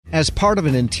As part of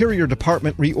an Interior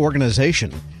Department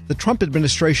reorganization, the Trump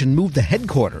administration moved the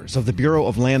headquarters of the Bureau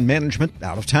of Land Management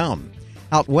out of town,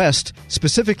 out west,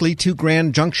 specifically to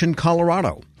Grand Junction,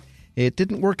 Colorado. It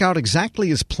didn't work out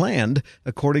exactly as planned,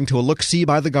 according to a look-see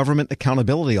by the Government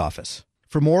Accountability Office.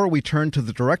 For more, we turn to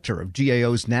the director of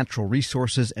GAO's Natural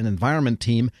Resources and Environment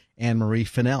Team, Anne-Marie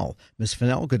Fennell. Ms.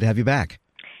 Fennell, good to have you back.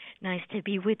 Nice to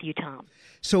be with you, Tom.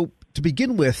 So, to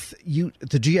begin with,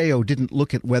 the GAO didn't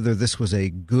look at whether this was a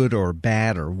good or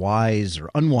bad or wise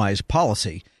or unwise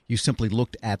policy. You simply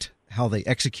looked at how they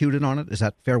executed on it. Is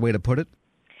that a fair way to put it?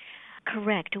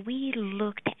 Correct. We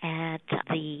looked at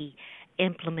the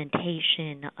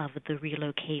implementation of the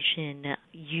relocation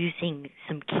using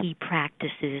some key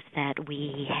practices that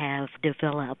we have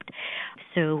developed.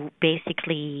 So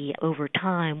basically, over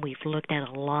time, we've looked at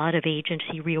a lot of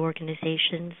agency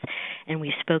reorganizations, and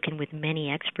we've spoken with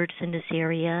many experts in this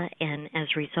area, and as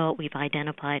a result, we've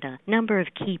identified a number of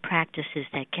key practices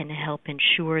that can help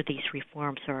ensure these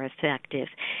reforms are effective,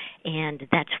 and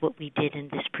that's what we did in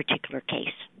this particular case.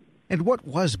 And what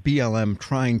was BLM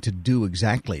trying to do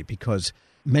exactly? Because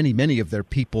many of their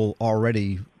people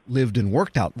already lived and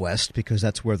worked out west because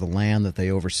that's where the land that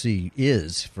they oversee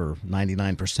is, for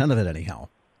 99% of it anyhow.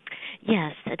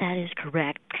 Yes, that is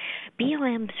correct.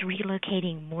 BLM's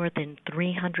relocating more than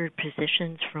 300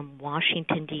 positions from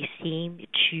Washington, D.C.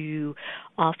 to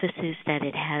offices that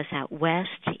it has out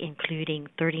west, including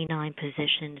 39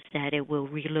 positions that it will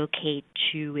relocate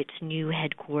to its new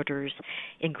headquarters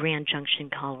in Grand Junction,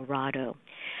 Colorado.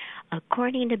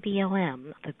 According to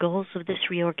BLM, the goals of this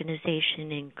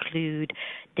reorganization include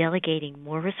delegating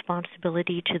more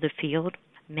responsibility to the field,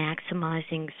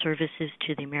 maximizing services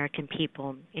to the American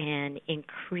people, and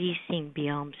increasing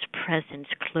BLM's presence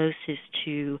closest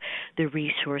to the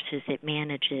resources it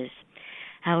manages.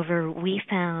 However, we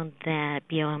found that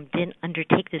BLM didn't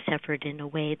undertake this effort in a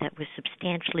way that was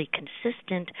substantially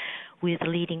consistent with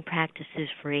leading practices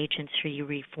for agency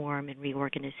reform and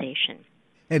reorganization.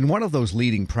 And one of those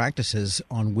leading practices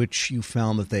on which you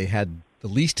found that they had the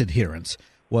least adherence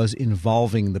was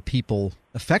involving the people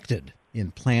affected in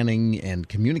planning and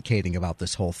communicating about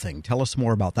this whole thing. Tell us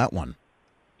more about that one.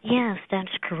 Yes,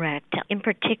 that's correct. In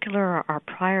particular, our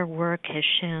prior work has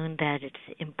shown that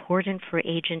it's important for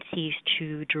agencies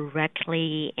to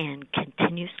directly and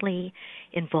continuously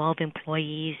involve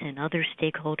employees and other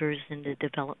stakeholders in the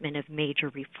development of major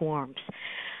reforms.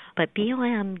 But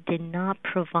BLM did not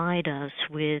provide us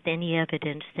with any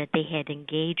evidence that they had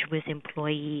engaged with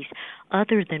employees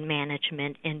other than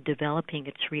management in developing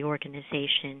its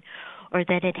reorganization, or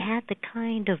that it had the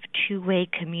kind of two-way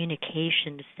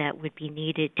communications that would be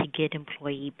needed to get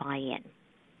employee buy-in.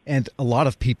 And a lot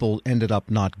of people ended up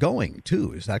not going,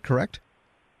 too. Is that correct?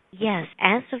 Yes.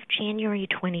 As of January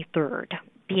 23rd,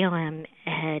 BLM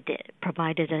had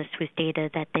provided us with data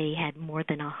that they had more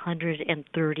than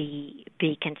 130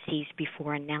 vacancies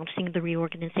before announcing the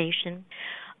reorganization.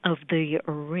 Of the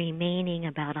remaining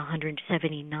about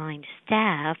 179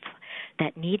 staff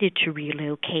that needed to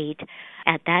relocate,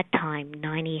 at that time,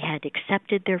 90 had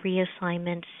accepted their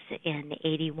reassignments and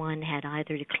 81 had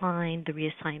either declined the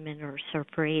reassignment or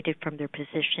separated from their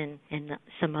position, and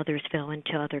some others fell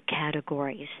into other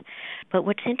categories. But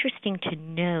what's interesting to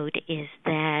note is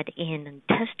that in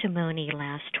testimony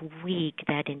last week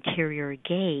that Interior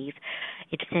gave,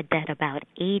 it said that about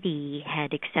 80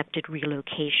 had accepted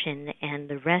relocation and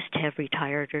the rest have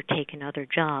retired or taken other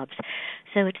jobs.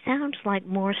 So it sounds like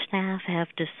more staff have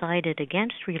decided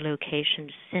against relocation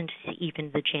since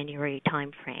even the January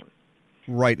timeframe.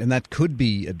 Right, and that could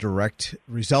be a direct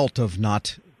result of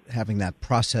not having that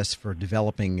process for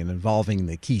developing and involving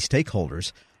the key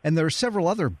stakeholders. And there are several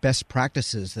other best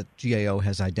practices that GAO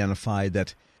has identified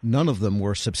that none of them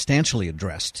were substantially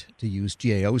addressed, to use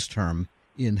GAO's term,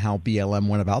 in how BLM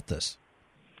went about this.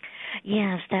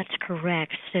 Yes, that's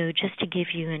correct. So just to give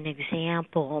you an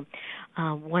example,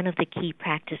 one of the key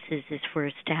practices is for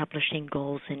establishing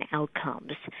goals and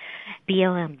outcomes.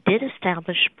 BLM did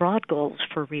establish broad goals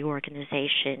for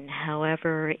reorganization.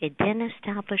 However, it didn't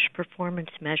establish performance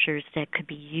measures that could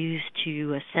be used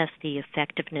to assess the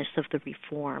effectiveness of the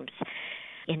reforms.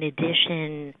 In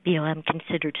addition, BLM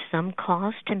considered some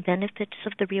cost and benefits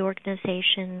of the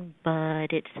reorganization,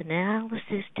 but its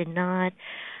analysis did not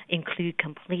include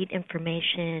complete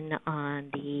information on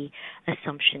the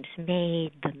assumptions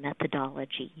made, the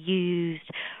methodology used,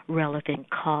 relevant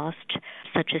cost,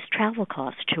 such as travel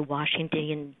costs to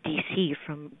Washington, D.C.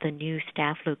 from the new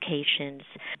staff locations.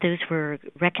 Those were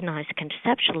recognized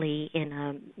conceptually in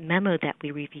a memo that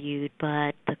we reviewed,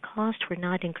 but the costs were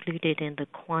not included in the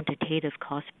quantitative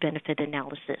cost-benefit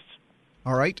analysis.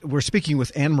 All right. We're speaking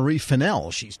with Anne-Marie Fennell.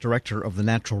 She's director of the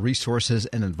Natural Resources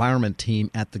and Environment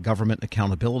Team at the Government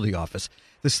Accountability Office.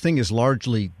 This thing is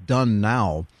largely done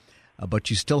now, but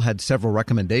you still had several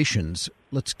recommendations.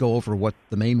 Let's go over what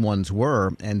the main ones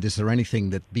were, and is there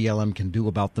anything that BLM can do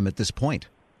about them at this point?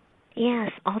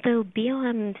 Yes, although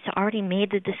BLM's already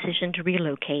made the decision to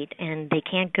relocate and they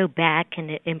can't go back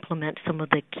and implement some of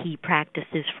the key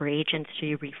practices for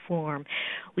agency reform,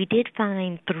 we did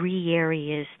find 3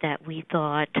 areas that we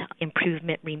thought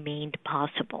improvement remained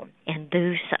possible. And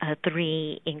those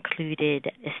 3 included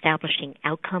establishing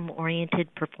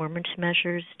outcome-oriented performance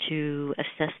measures to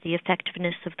assess the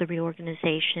effectiveness of the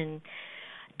reorganization,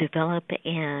 develop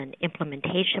an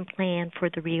implementation plan for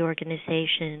the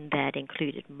reorganization that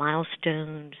included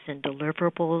milestones and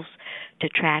deliverables to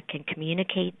track and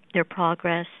communicate their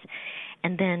progress,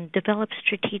 and then develop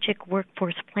strategic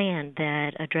workforce plan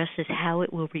that addresses how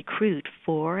it will recruit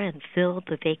for and fill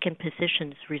the vacant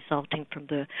positions resulting from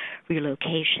the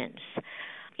relocations.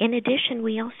 In addition,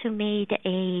 we also made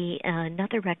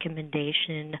another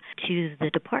recommendation to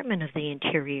the Department of the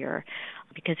Interior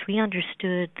because we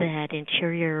understood that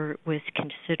Interior was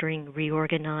considering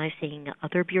reorganizing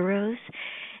other bureaus.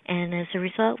 And as a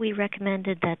result, we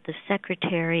recommended that the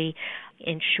Secretary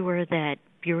ensure that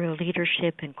Bureau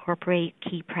leadership incorporate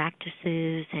key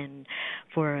practices and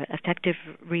for effective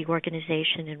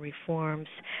reorganization and reforms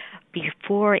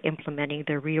before implementing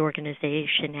their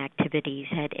reorganization activities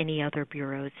at any other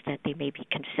bureaus that they may be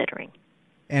considering.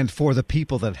 And for the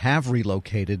people that have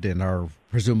relocated and are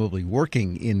presumably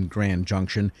working in Grand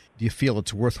Junction, do you feel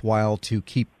it's worthwhile to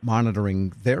keep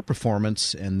monitoring their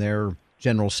performance and their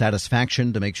general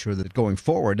satisfaction to make sure that going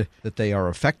forward that they are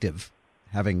effective,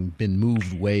 having been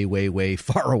moved way, way, way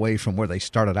far away from where they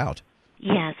started out?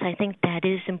 Yes, I think that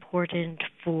is important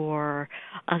for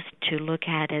us to look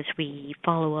at as we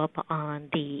follow up on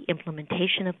the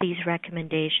implementation of these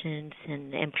recommendations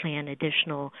and plan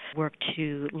additional work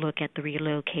to look at the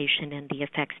relocation and the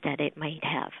effects that it might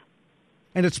have.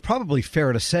 And it's probably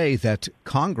fair to say that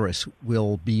Congress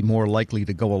will be more likely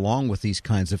to go along with these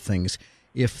kinds of things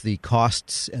if the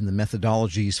costs and the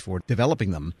methodologies for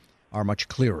developing them are much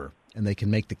clearer and they can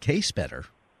make the case better.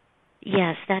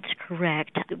 Yes, that's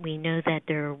correct. We know that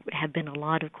there have been a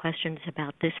lot of questions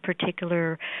about this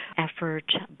particular effort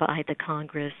by the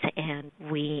Congress, and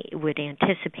we would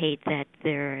anticipate that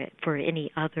for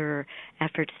any other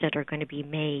efforts that are going to be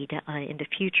made in the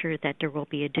future, that there will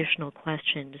be additional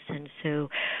questions. And so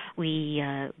we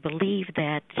believe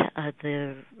that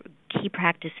the key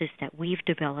practices that we've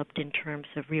developed in terms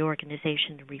of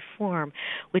reorganization and reform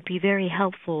would be very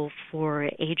helpful for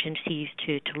agencies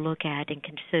to look at and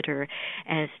consider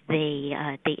as they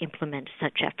implement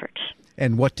such efforts.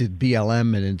 And what did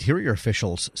BLM and Interior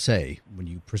officials say when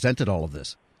you presented all of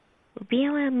this?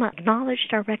 BLM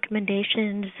acknowledged our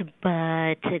recommendations,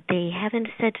 but they haven't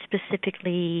said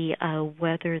specifically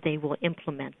whether they will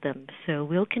implement them. So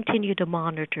we'll continue to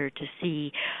monitor to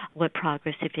see what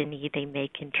progress, if any, they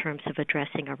make in terms of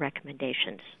addressing our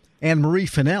recommendations. Anne-Marie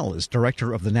Fennell is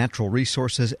director of the Natural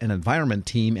Resources and Environment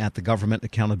Team at the Government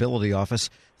Accountability Office.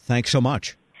 Thanks so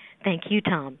much. Thank you,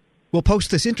 Tom. We'll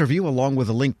post this interview along with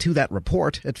a link to that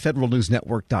report at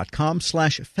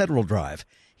federalnewsnetwork.com/Federal Drive.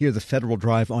 Hear the Federal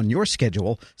Drive on your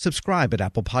schedule. Subscribe at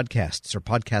Apple Podcasts or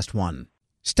Podcast One.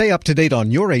 Stay up to date on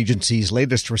your agency's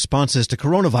latest responses to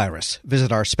coronavirus.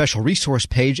 Visit our special resource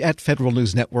page at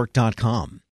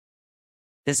federalnewsnetwork.com.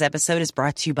 This episode is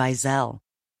brought to you by Zelle.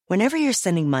 Whenever you're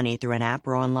sending money through an app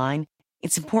or online,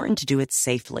 it's important to do it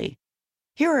safely.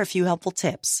 Here are a few helpful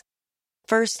tips.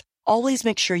 First, always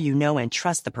make sure you know and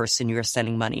trust the person you are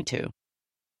sending money to.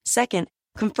 Second,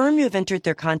 confirm you have entered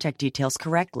their contact details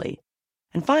correctly.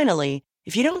 And finally,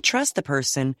 if you don't trust the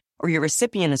person or your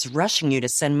recipient is rushing you to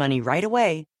send money right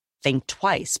away, think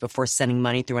twice before sending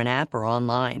money through an app or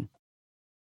online.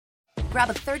 Grab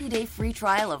a 30-day free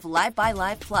trial of Live by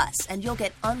Live Plus, and you'll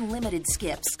get unlimited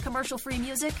skips, commercial-free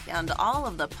music, and all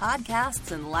of the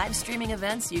podcasts and live streaming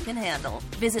events you can handle.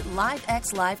 Visit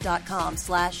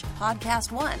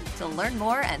livexlive.com/podcast1 to learn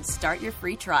more and start your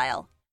free trial.